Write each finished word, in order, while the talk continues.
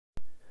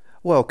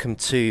Welcome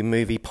to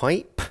Movie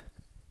Pipe.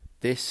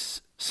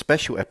 This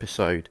special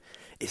episode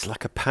is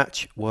like a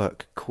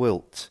patchwork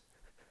quilt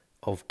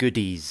of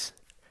goodies.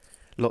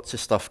 Lots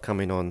of stuff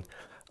coming on.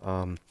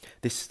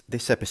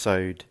 This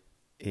episode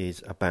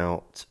is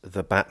about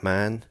the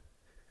Batman,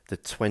 the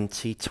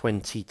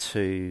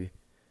 2022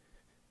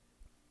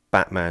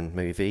 Batman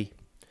movie,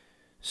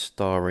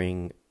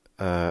 starring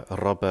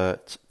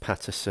Robert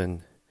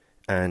Pattinson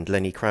and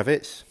Lenny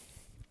Kravitz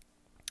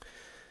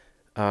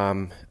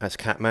as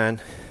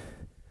Catman.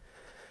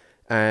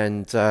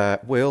 And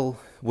Will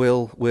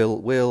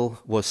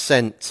was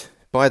sent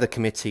by the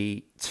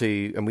committee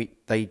to, and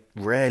they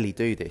rarely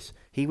do this,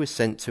 he was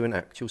sent to an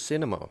actual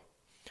cinema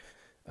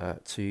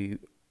to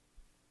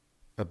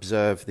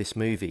observe this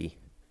movie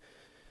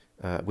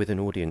with an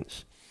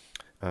audience.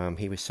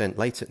 He was sent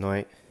late at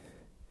night,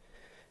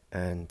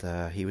 and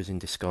he was in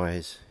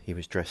disguise. He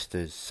was dressed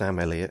as Sam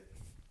Elliott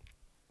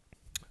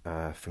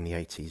from the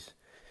 80s.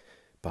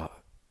 But,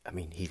 I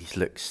mean, he's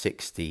looked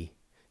 60,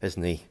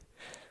 hasn't he,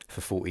 for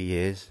 40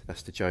 years.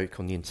 That's the joke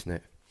on the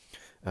internet.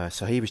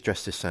 So he was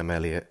dressed as Sam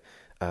Elliott.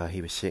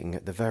 He was sitting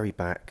at the very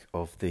back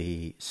of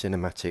the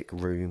cinematic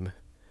room.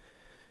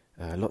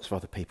 Lots of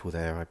other people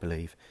there, I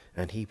believe.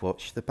 And he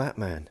watched the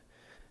Batman.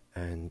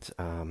 And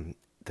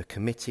the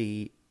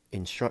committee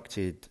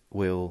instructed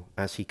Will,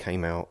 as he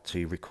came out,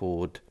 to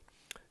record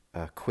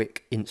a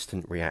quick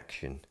instant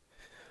reaction,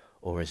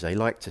 or as they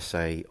like to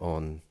say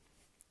on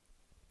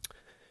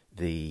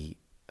the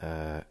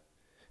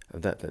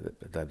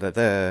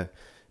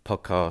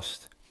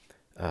podcast,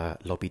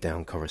 lobby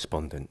down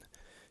correspondent.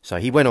 So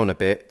he went on a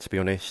bit, to be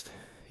honest.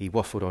 He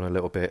waffled on a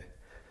little bit,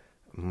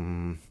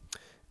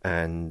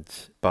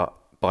 but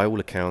by all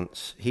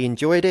accounts, he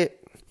enjoyed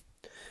it.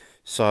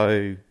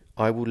 So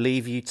I will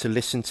leave you to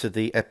listen to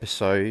the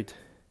episode,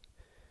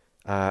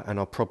 and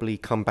I'll probably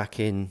come back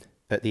in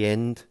at the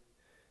end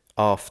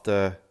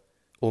after,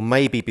 or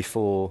maybe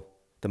before,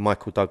 the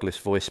Michael Douglas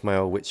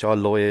voicemail, which our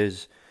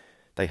lawyers,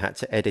 they had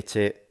to edit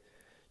it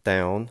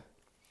down.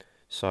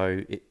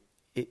 So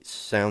it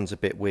sounds a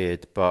bit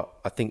weird, but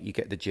I think you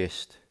get the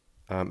gist.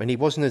 And he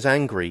wasn't as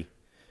angry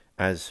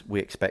as we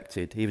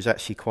expected. He was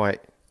actually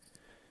quite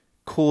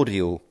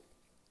cordial.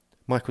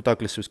 Michael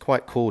Douglas was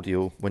quite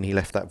cordial when he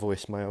left that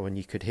voicemail, and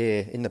you could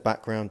hear in the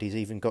background he's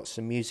even got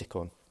some music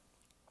on.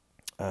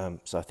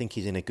 So I think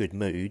he's in a good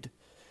mood.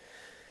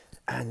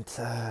 And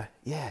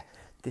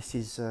this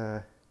is...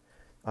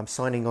 I'm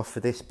signing off for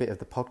this bit of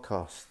the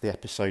podcast, the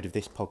episode of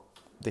this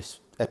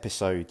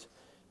episode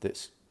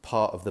that's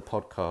part of the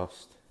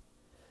podcast.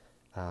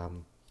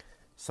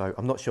 So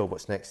I'm not sure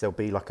what's next. There'll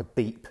be like a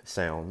beep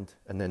sound,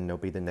 and then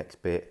there'll be the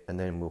next bit, and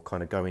then we'll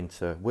kind of go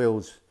into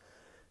Will's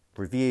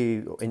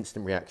review or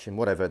instant reaction,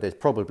 whatever. There's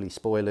probably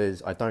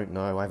spoilers. I don't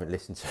know. I haven't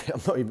listened to it.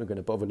 I'm not even going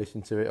to bother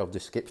listening to it. I'll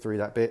just skip through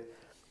that bit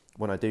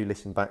when I do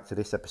listen back to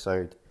this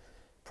episode,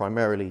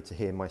 primarily to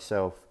hear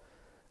myself.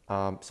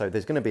 So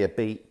there's going to be a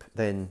beep,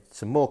 then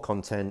some more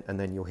content, and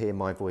then you'll hear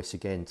my voice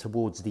again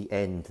towards the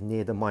end,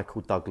 near the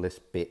Michael Douglas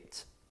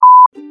bit.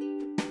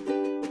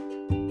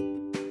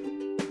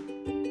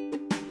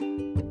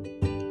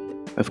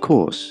 Of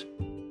course,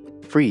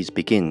 Freeze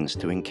begins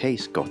to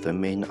encase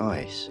Gotham in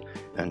ice,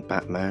 and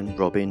Batman,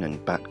 Robin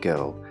and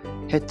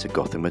Batgirl head to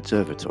Gotham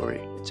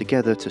Observatory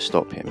together to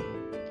stop him.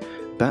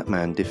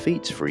 Batman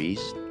defeats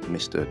Freeze,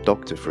 Mr.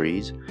 Dr.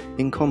 Freeze,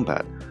 in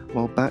combat,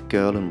 while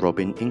Batgirl and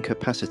Robin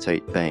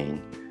incapacitate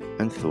Bane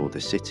and thaw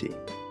the city.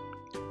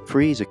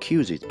 Freeze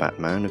accuses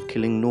Batman of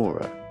killing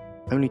Nora,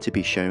 only to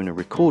be shown a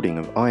recording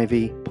of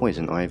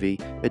Poison Ivy,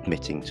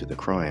 admitting to the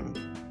crime.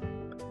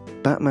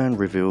 Batman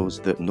reveals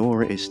that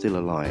Nora is still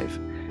alive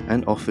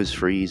and offers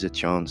Freeze a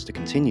chance to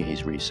continue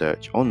his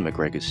research on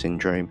McGregor's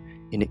syndrome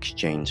in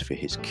exchange for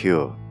his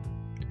cure.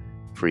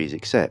 Freeze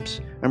accepts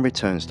and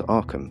returns to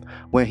Arkham,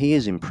 where he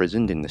is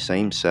imprisoned in the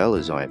same cell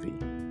as Ivy.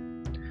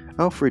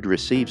 Alfred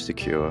receives the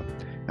cure,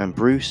 and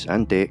Bruce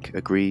and Dick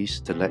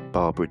agrees to let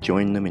Barbara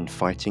join them in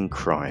fighting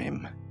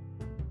crime.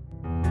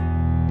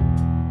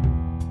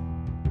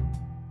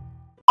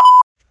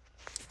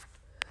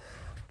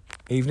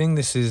 Evening,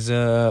 this is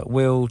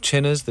Will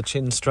Chinners, the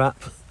Chin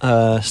Strap,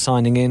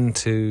 signing in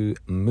to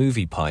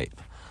Movie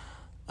Pipe.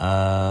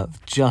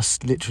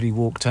 Just literally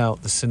walked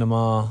out the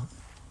cinema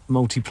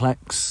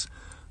multiplex,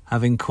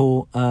 having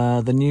caught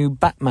the new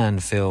Batman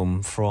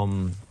film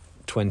from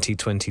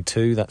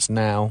 2022. That's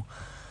now.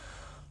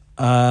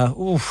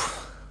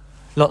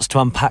 Lots to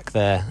unpack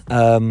there.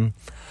 I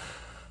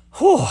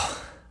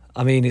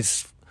mean,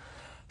 it's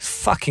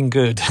fucking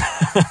good.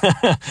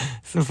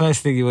 It's the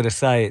first thing you want to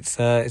say.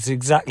 It's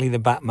exactly the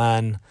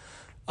Batman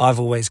I've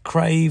always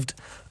craved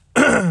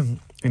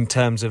in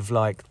terms of,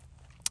 like,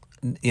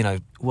 you know,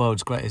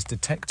 world's greatest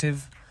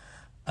detective.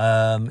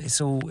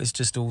 It's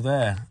just all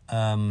there.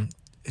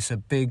 It's a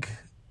big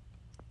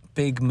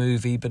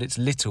movie, but it's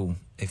little,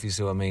 if you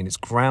see what I mean. It's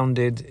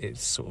grounded,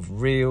 it's sort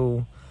of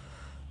real.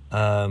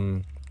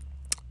 There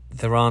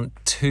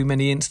aren't too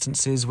many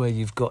instances where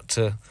you've got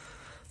to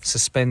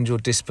suspend your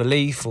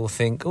disbelief or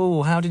think,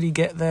 oh, how did he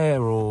get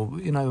there? Or,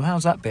 you know,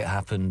 how's that bit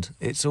happened?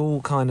 It's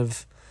all kind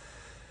of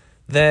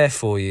there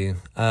for you.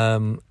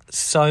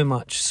 So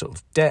much sort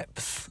of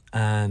depth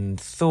and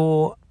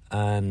thought,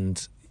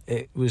 and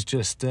it was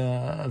just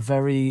a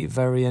very,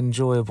 very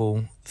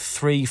enjoyable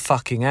 3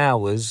 fucking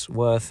hours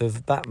worth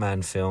of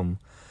Batman film.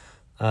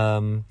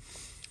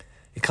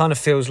 It kind of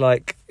feels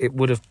like it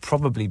would have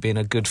probably been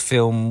a good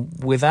film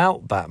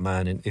without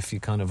Batman if you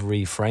kind of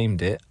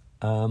reframed it.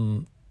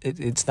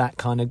 It's that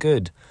kind of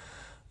good.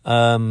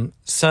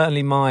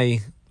 Certainly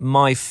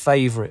my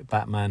favourite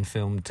Batman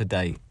film to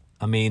date.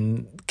 I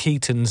mean,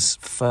 Keaton's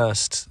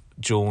first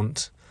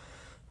jaunt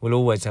will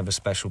always have a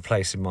special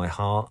place in my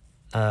heart.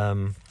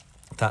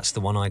 That's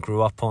the one I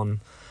grew up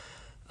on.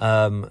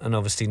 And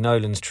obviously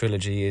Nolan's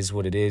trilogy is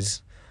what it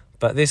is.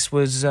 But this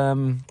was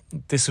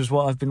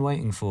what I've been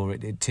waiting for.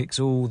 It ticks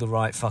all the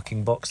right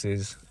fucking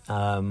boxes.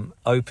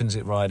 Opens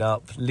it right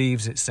up,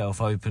 leaves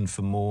itself open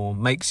for more,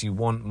 makes you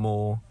want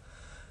more.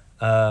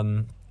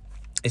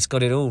 It's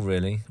got it all,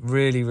 really.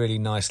 Really, really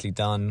nicely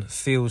done.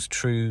 Feels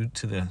true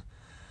to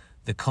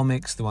the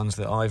comics, the ones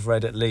that I've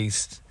read at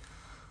least.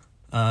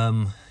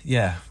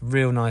 Yeah,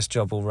 real nice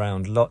job all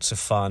round. Lots of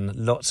fun,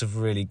 lots of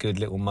really good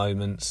little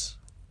moments.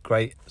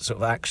 Great sort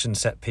of action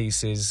set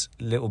pieces,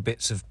 little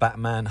bits of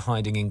Batman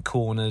hiding in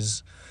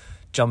corners,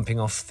 jumping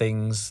off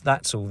things.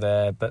 That's all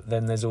there. But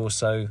then there's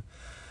also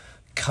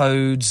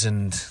codes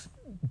and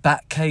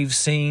Batcave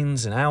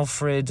scenes and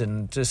Alfred,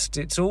 and just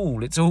it's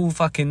all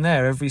fucking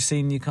there. Every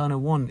scene you kind of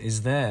want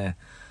is there.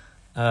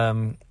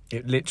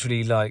 It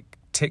literally like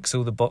ticks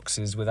all the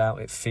boxes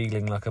without it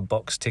feeling like a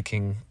box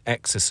ticking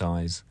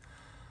exercise.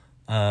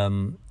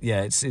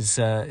 Yeah,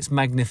 it's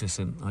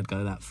magnificent. I'd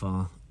go that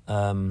far.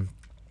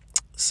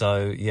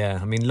 So yeah,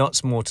 I mean,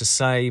 lots more to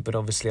say, but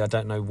obviously I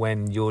don't know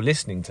when you're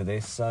listening to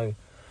this. So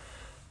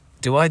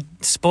do I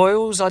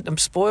spoils?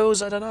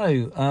 Spoils? I don't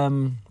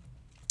know.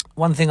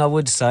 One thing I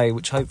would say,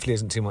 which hopefully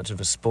isn't too much of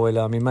a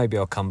spoiler, I mean, maybe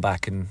I'll come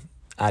back and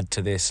add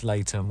to this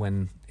later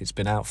when it's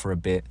been out for a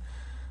bit.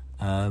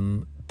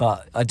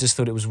 But I just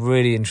thought it was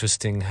really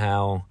interesting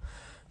how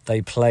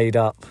they played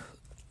up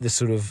the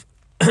sort of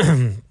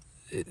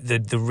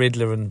the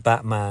Riddler and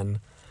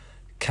Batman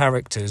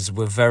characters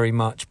were very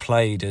much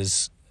played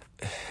as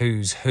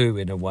who's who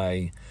in a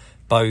way,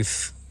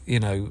 both, you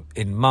know,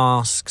 in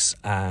masks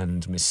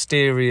and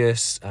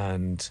mysterious,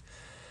 and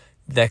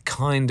they're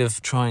kind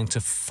of trying to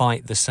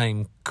fight the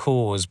same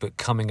cause but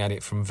coming at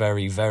it from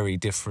very, very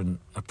different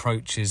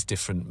approaches,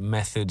 different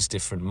methods,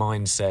 different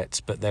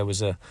mindsets. But there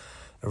was a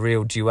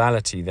real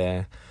duality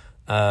there.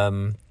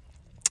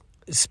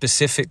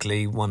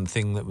 Specifically, one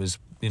thing that was,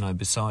 you know,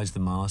 besides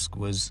the mask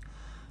was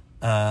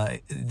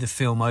the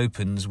film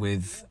opens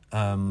with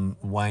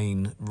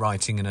Wayne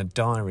writing in a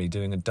diary,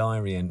 doing a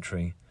diary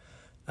entry.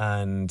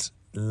 And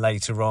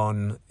later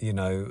on, you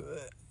know,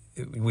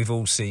 we've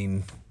all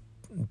seen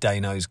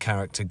Dano's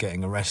character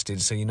getting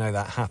arrested, so you know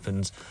that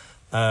happens.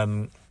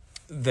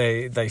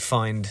 They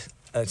find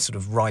sort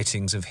of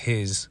writings of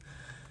his,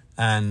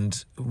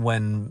 and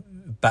when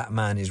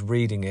Batman is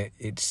reading it,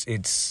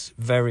 it's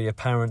very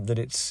apparent that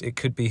it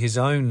could be his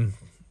own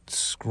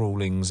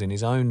scrawlings in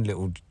his own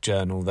little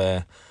journal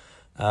there.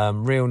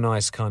 Real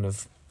nice kind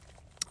of,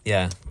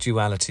 yeah,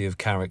 duality of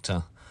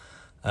character.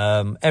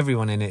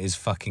 Everyone in it is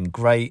fucking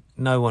great.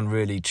 No one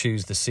really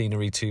chews the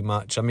scenery too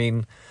much. I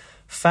mean,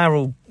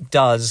 Farrell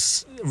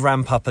does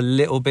ramp up a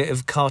little bit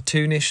of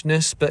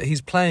cartoonishness, but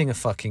he's playing a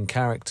fucking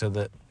character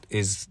that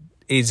is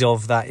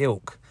of that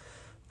ilk.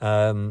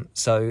 And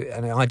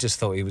I just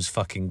thought he was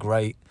fucking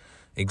great,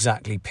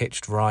 exactly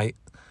pitched right.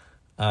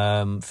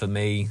 For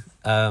me,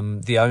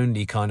 the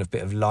only kind of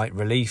bit of light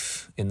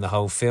relief in the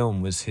whole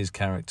film was his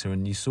character,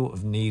 and you sort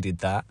of needed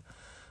that.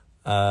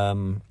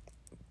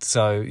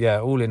 So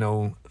yeah, all in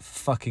all,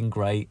 fucking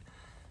great.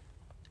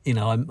 You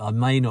know, I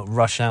may not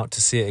rush out to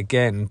see it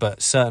again,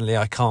 but certainly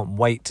I can't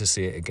wait to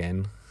see it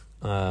again,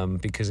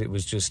 because it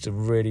was just a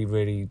really,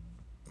 really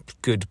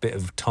good bit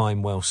of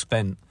time well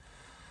spent.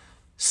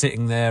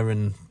 Sitting there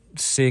and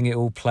seeing it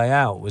all play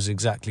out was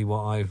exactly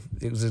what I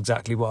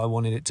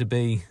wanted it to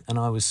be, and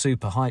I was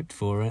super hyped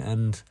for it.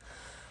 And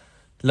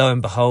lo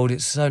and behold,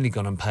 it's only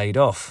gone and paid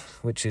off,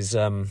 which is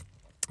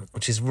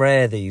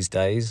rare these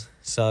days.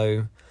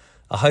 So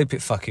I hope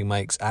it fucking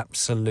makes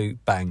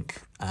absolute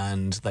bank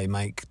and they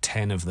make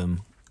 10 of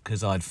them,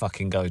 because I'd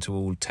fucking go to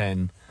all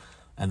 10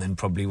 and then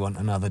probably want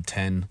another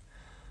 10.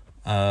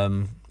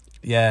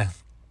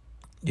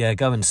 Yeah,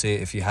 go and see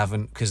it if you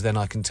haven't, because then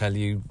I can tell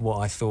you what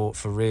I thought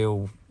for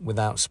real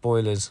without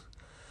spoilers.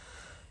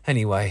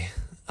 Anyway,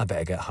 I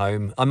better get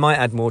home. I might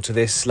add more to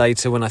this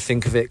later when I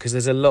think of it, because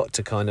there's a lot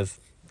to kind of...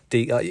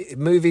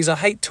 movies, I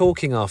hate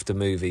talking after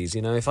movies,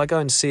 you know. If I go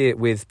and see it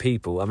with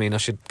people, I mean, I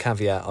should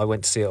caveat, I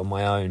went to see it on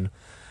my own.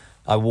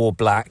 I wore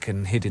black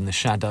and hid in the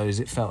shadows.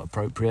 It felt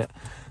appropriate.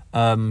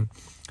 I mean,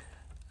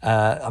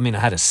 I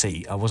had a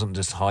seat. I wasn't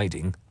just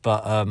hiding.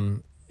 But,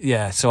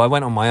 yeah, so I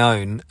went on my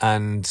own,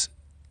 and,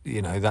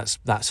 you know,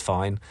 that's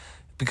fine.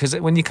 Because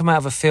when you come out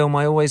of a film,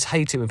 I always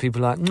hate it when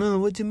people are like, no,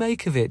 what did you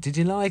make of it? Did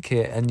you like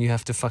it? And you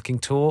have to fucking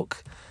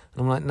talk.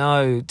 And I'm like,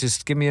 no,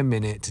 just give me a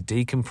minute to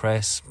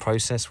decompress,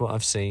 process what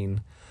I've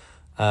seen.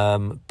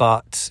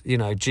 But, you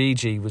know,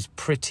 Gigi was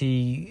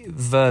pretty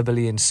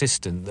verbally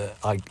insistent that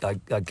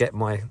I get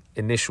my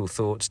initial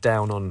thoughts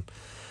down on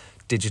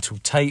digital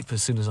tape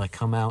as soon as I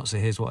come out, so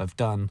here's what I've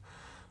done.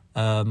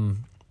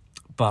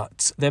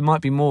 But there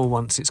might be more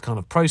once it's kind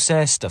of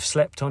processed. I've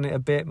slept on it a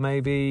bit,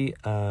 maybe.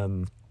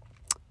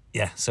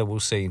 Yeah, so we'll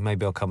see.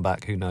 Maybe I'll come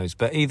back, who knows.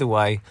 But either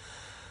way,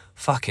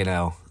 fucking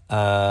hell.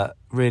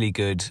 Really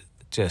good,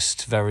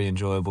 just very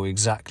enjoyable.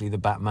 Exactly the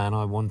Batman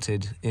I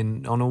wanted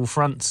on all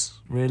fronts,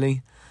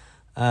 really.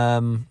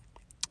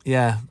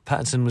 Yeah,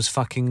 Pattinson was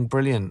fucking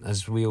brilliant,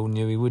 as we all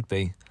knew he would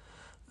be.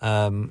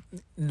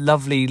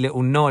 Lovely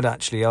little nod,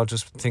 actually. I'll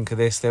just think of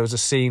this. There was a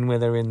scene where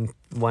they're in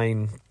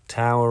Wayne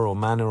Tower or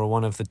Manor or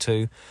one of the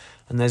two,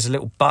 and there's a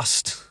little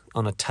bust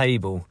on a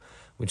table,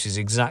 which is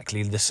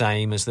exactly the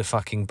same as the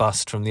fucking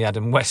bust from the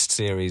Adam West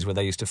series, where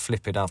they used to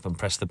flip it up and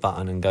press the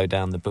button and go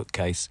down the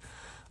bookcase.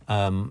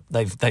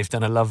 They've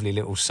done a lovely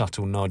little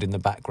subtle nod in the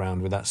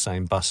background with that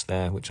same bust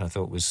there, which I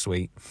thought was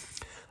sweet.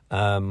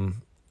 So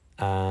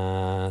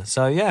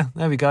yeah,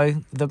 there we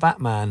go. The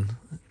Batman.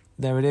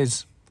 There it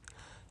is.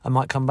 I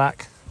might come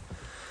back.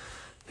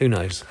 Who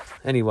knows?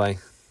 Anyway,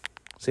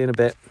 see you in a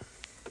bit.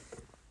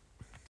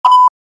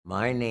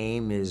 My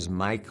name is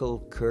Michael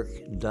Kirk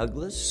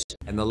Douglas,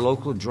 and the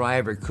local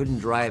driver couldn't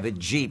drive a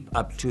Jeep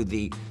up to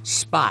the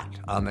spot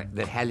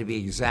that had to be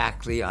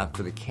exactly up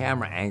to the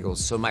camera angle.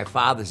 So my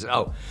father said,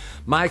 "Oh,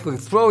 Michael,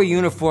 throw a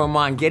uniform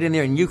on, get in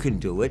there, and you can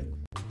do it."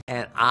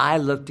 And I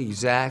looked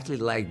exactly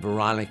like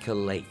Veronica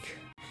Lake.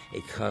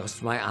 It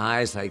crossed my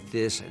eyes like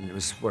this, and it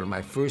was one of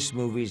my first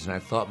movies, and I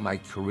thought my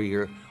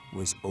career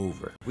was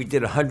over. We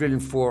did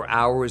 104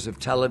 hours of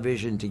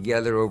television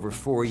together over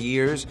 4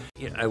 years.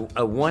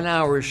 A 1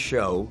 hour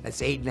show,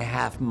 that's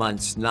 8.5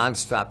 months,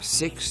 nonstop,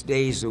 6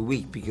 days a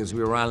week, because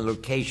we were on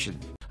location.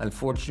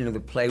 Unfortunately, the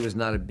play was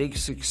not a big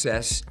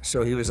success,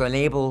 so he was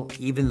unable,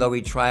 even though he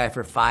tried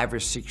for 5 or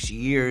 6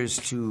 years,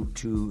 to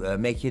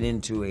make it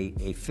into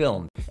a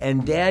film.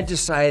 And Dad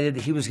decided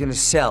he was gonna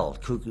sell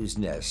Cuckoo's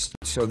Nest.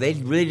 So they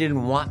really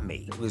didn't want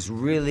me. It was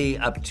really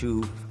up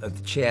to the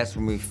chance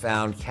when we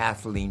found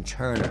Kathleen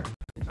Turner.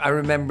 I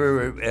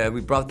remember we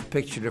brought the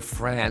picture to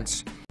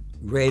France,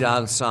 great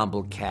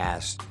ensemble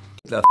cast.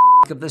 The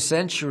of the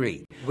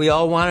century. We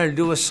all wanted to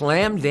do a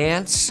slam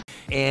dance,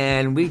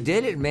 and we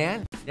did it,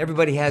 man.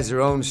 Everybody has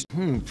their own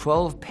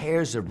 12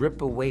 pairs of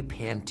rip-away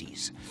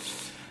panties.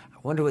 I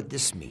wonder what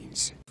this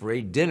means. For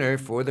a dinner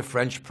for the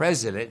French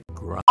president.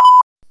 All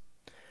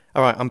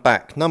right, I'm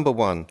back. Number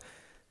one.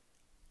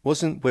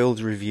 Wasn't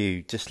Will's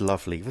review just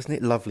lovely? Wasn't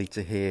it lovely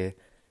to hear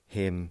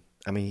him?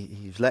 I mean,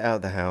 he was let out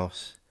of the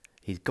house.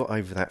 He's got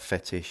over that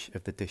fetish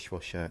of the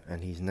dishwasher,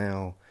 and he's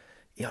now...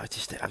 Yeah,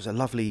 that was a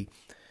lovely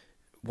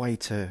way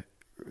to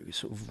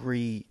sort of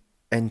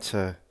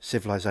re-enter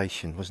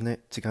civilization, wasn't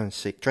it? To go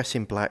and dress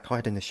in black,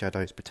 hide in the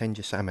shadows, pretend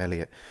you're Sam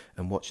Elliott,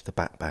 and watch the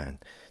Batman.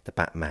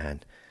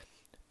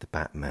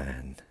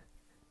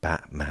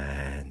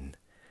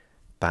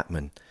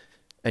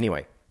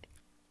 Anyway,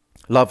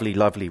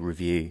 lovely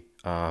review.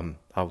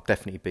 I'll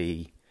definitely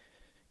be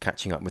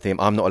catching up with him.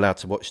 I'm not allowed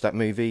to watch that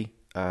movie.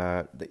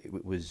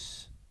 It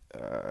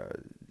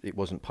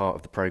wasn't part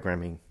of the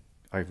programming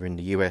over in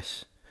the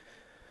US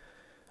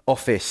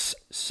office,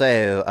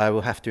 so I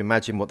will have to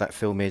imagine what that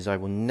film is. I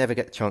will never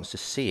get the chance to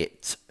see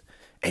it.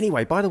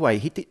 Anyway, by the way,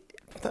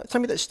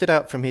 something that stood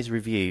out from his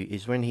review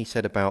is when he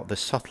said about the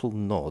subtle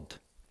nod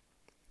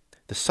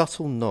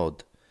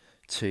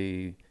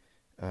to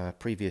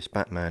previous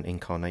Batman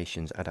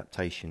incarnations,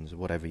 adaptations, or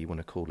whatever you want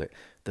to call it.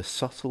 The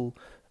subtle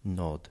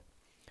nod.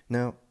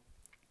 Now,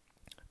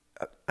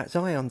 as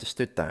I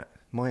understood that,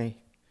 my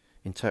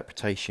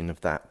interpretation of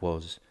that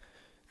was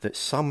that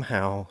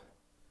somehow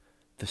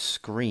the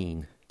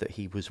screen that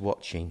he was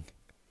watching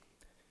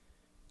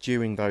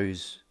during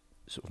those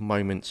sort of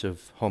moments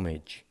of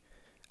homage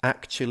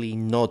actually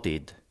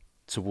nodded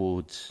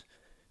towards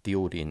the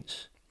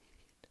audience.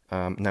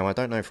 Now, I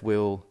don't know if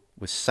Will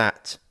was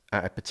sat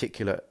at a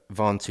particular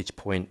vantage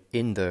point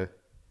in the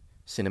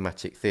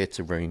cinematic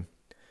theatre room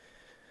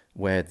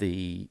where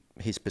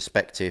his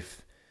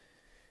perspective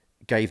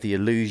gave the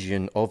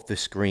illusion of the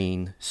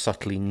screen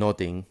subtly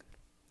nodding,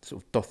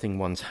 sort of doffing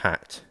one's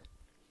hat.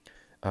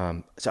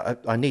 So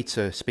I need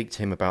to speak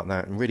to him about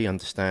that and really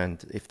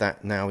understand if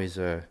that now is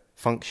a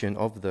function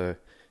of the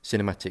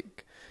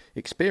cinematic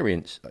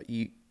experience.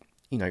 You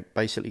know,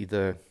 basically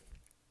the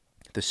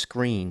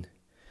screen,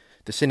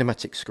 the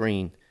cinematic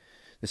screen,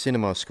 the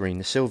cinema screen,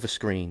 the silver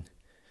screen,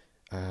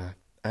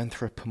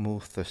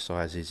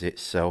 anthropomorphizes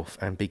itself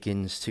and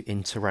begins to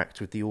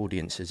interact with the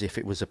audience as if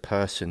it was a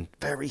person,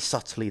 very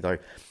subtly though,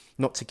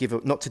 not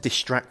to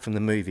distract from the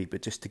movie,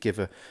 but just to give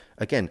a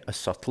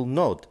subtle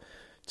nod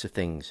to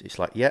things. It's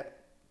like, yep,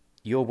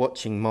 you're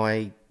watching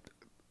my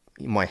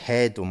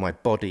head or my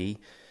body.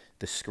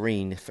 The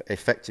screen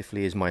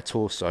effectively is my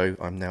torso.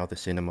 I'm now the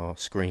cinema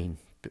screen,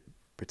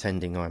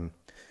 pretending I'm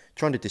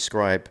trying to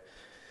describe,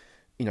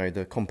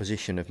 the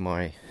composition of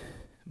my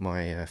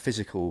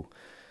physical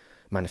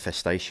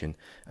manifestation.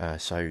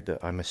 So that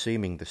I'm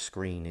assuming the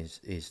screen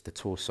is the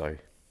torso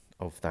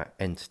of that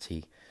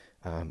entity,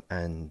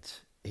 and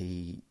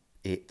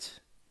it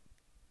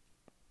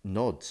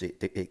nods.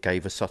 It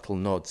gave a subtle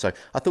nod. So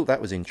I thought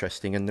that was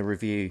interesting, and the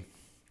review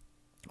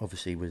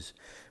obviously was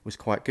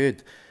quite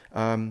good.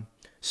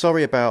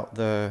 Sorry about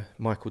the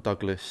Michael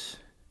Douglas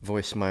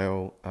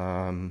voicemail.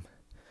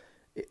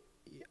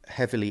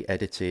 Heavily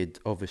edited,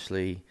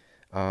 obviously,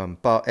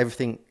 but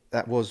everything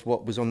that was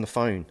what was on the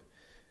phone.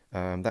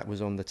 That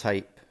was on the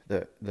tape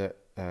that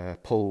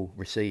Paul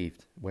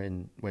received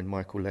when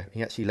Michael left.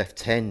 He actually left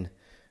 10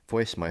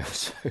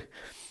 voicemails.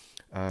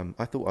 So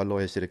I thought our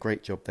lawyers did a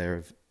great job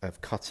there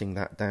of cutting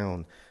that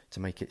down to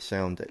make it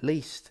sound at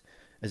least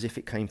as if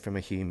it came from a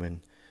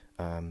human.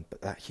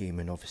 But that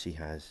human obviously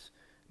has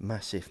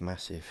massive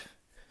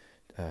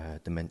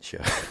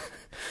dementia.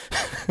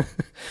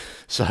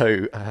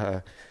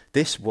 So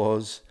this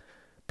was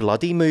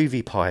Bloody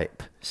Movie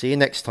Pipe. See you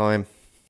next time.